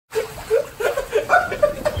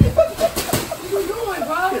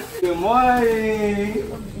morning.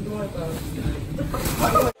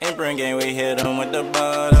 Imprint game, we hit them with the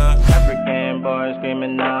butter. African boys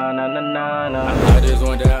screaming na na na na na. I just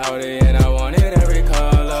want that Audi and I want it every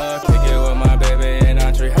color. Kick it with my baby and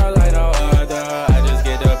I treat her like no other. I just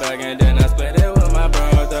get the bag and then I split it with my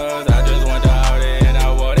brothers. I just want the Audi and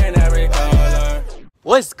I want it every color.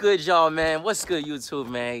 What's good, y'all, man? What's good, YouTube,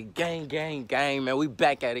 man? Gang, gang, gang, man. We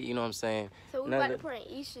back at it, you know what I'm saying? So we about to prank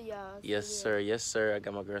Eisha, y'all. Yes, sir. Yes, sir. I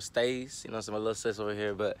got my girl Stace, you know what I'm saying? My little sis over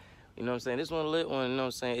here, but you know what I'm saying? This one a lit one, you know what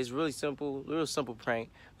I'm saying? It's really simple, real simple prank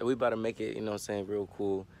that we about to make it, you know what I'm saying, real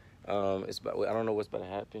cool. It's about, I don't know what's about to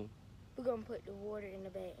happen. We're gonna put the water in the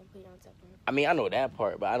bag and put it on top of it. I mean, I know that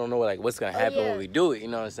part, but I don't know like what's gonna happen when we do it, you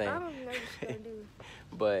know what I'm saying? I don't know what you're gonna do.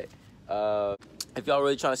 But if y'all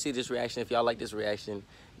really trying to see this reaction, if y'all like this reaction,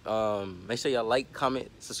 make sure y'all like, comment,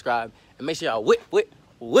 subscribe, and make sure y'all whip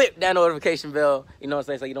that notification bell, you know what I'm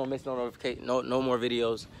saying, so you don't miss no notification, no more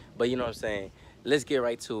videos. But you know what I'm saying, let's get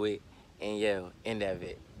right to it, and yeah, end that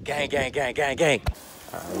vid. Gang, gang, gang, gang, gang.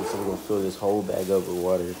 All right, so we're gonna fill this whole bag up with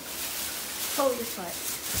water. Hold this part.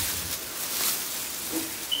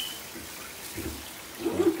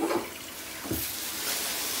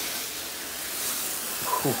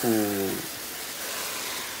 I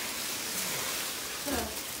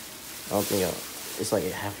don't think it's like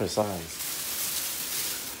half the size.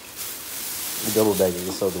 We double bag it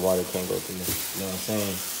just so the water can't go through. You know what I'm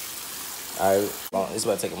saying? All right, well, it's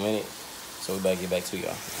about to take a minute, so we better get back to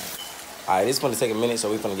y'all. All right, this is gonna take a minute,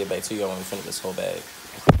 so we're gonna get back to y'all when we finish this whole bag.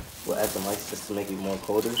 We'll add the mics just to make it more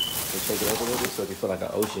colder. We'll shake it up a little bit so it can feel like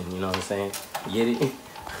an ocean. You know what I'm saying? Get it?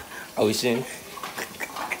 Ocean.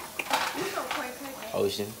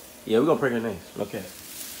 Ocean. Yeah, we're gonna prank her name. Okay.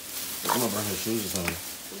 I'm gonna burn her shoes or something.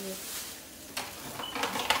 Yeah.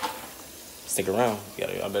 Stick around.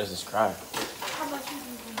 I better subscribe. How about you?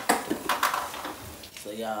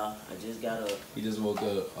 So y'all, I just got up. You just woke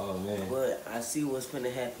up. Oh man. But I see what's gonna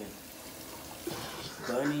happen.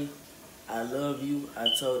 Bunny, I love you. I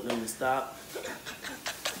told them to stop.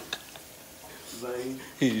 Bunny.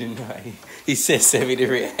 He did not. He said send me the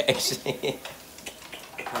reaction.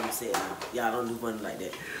 Come say it now. Y'all don't do Bunny like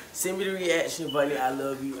that. Send me the reaction, Bunny. I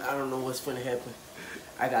love you. I don't know what's gonna happen.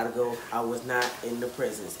 I gotta go. I was not in the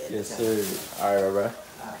presence at the time. Yes, sir. All right, bro.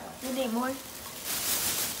 You need more? I'm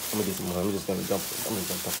gonna get some more. I'm just gonna jump. I'm gonna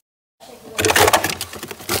jump up.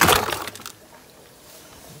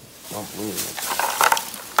 Don't believe it.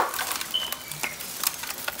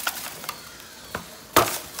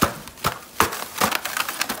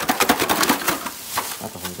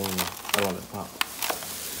 Not the whole thing. I want it to pop.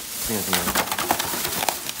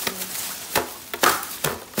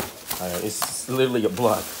 Alright, it's literally a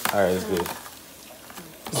block. Alright, it's good.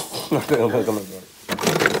 Come on.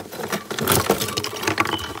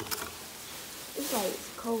 It's like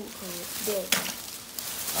cold. Dead.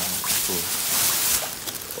 Alright, cool.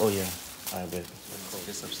 Oh yeah. Alright, bet.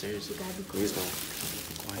 This upstairs. You gotta be cool. We're just gonna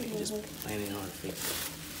be quiet and just plan it on her face.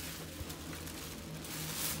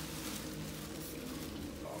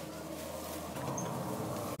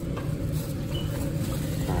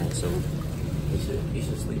 Alright, so you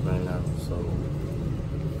should sleep right now. So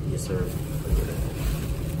yes sir. Look at that.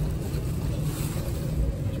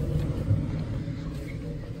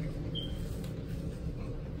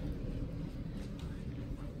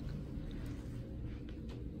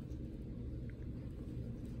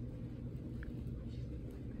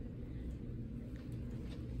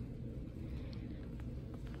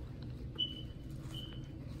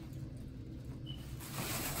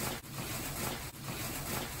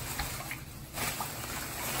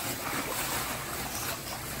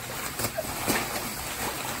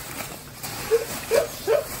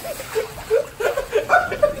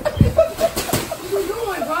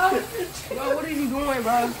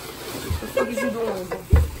 Bro, what the fuck is you doing, bro?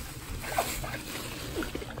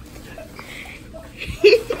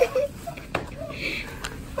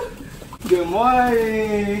 Good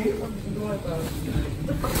morning.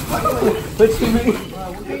 What you mean?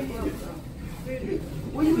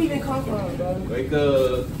 Where you even come from, bro? Wake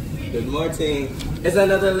up. Good morning. It's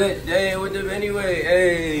another lit day with them anyway.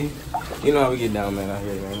 Hey. You know how we get down, man, out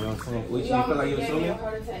here, man. You know what I'm saying? What, you feel like you're swimming?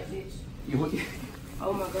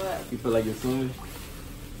 Oh my god. You feel like you're swimming?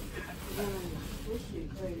 This shit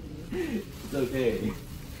crazy. It's okay.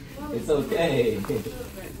 It's okay. Get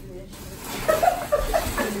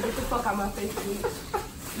the fuck out my face,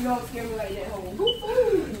 bitch. You don't scare me like that, hoe.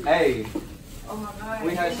 Hey. Oh my god.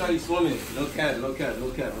 We had to show you swimming. No cap, no cap, no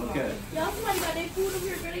cap, no cap. Y'all, somebody got their food over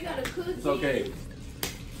here, girl. They got a cookie. It's okay.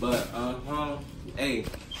 But, hey,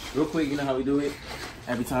 real quick, you know how we do it?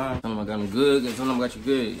 Every time. Some of them got them good, some of them got you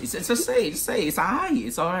good. Just say, it's alright.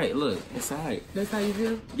 It's alright. Look, it's alright. That's how you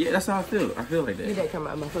feel? Yeah, that's how I feel. I feel like Get that. that come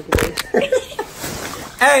out of my fucking face.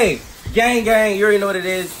 Hey, gang, you already know what it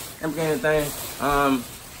is. Imprint thing.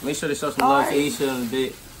 Make sure to show some love to Eisha in a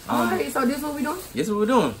bit. Alright, so this is what we doing? This is what we're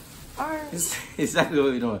doing. Alright. This is exactly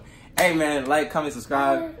what we're doing. Hey man, like, comment,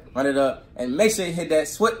 subscribe, run it up, and make sure you hit that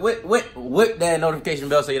whip that notification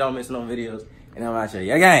bell so you don't miss no videos. And I'm out here.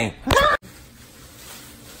 Yeah, gang.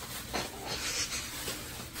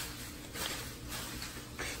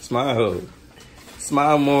 Smile.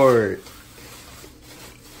 Smile more.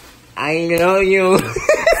 I know you.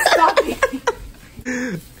 Stop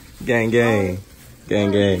it.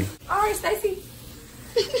 Gang. Alright, Stacy.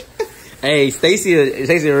 Hey, Stacy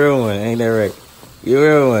a real one, ain't that right? You a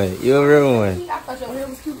real one. You a real one. I thought your hair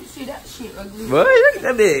was cute. Shit, that shit ugly. What?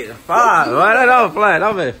 That bitch fire. What? That was flying.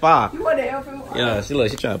 That was fire. You want the elf? Yeah,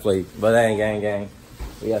 she trying to play. But that ain't gang.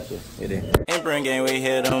 We got you. You there. Imprint gang, we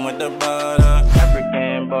hit them with the butter.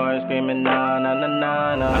 African boys screaming, nah, nah, nah,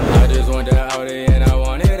 nah, nah. I just want that out and I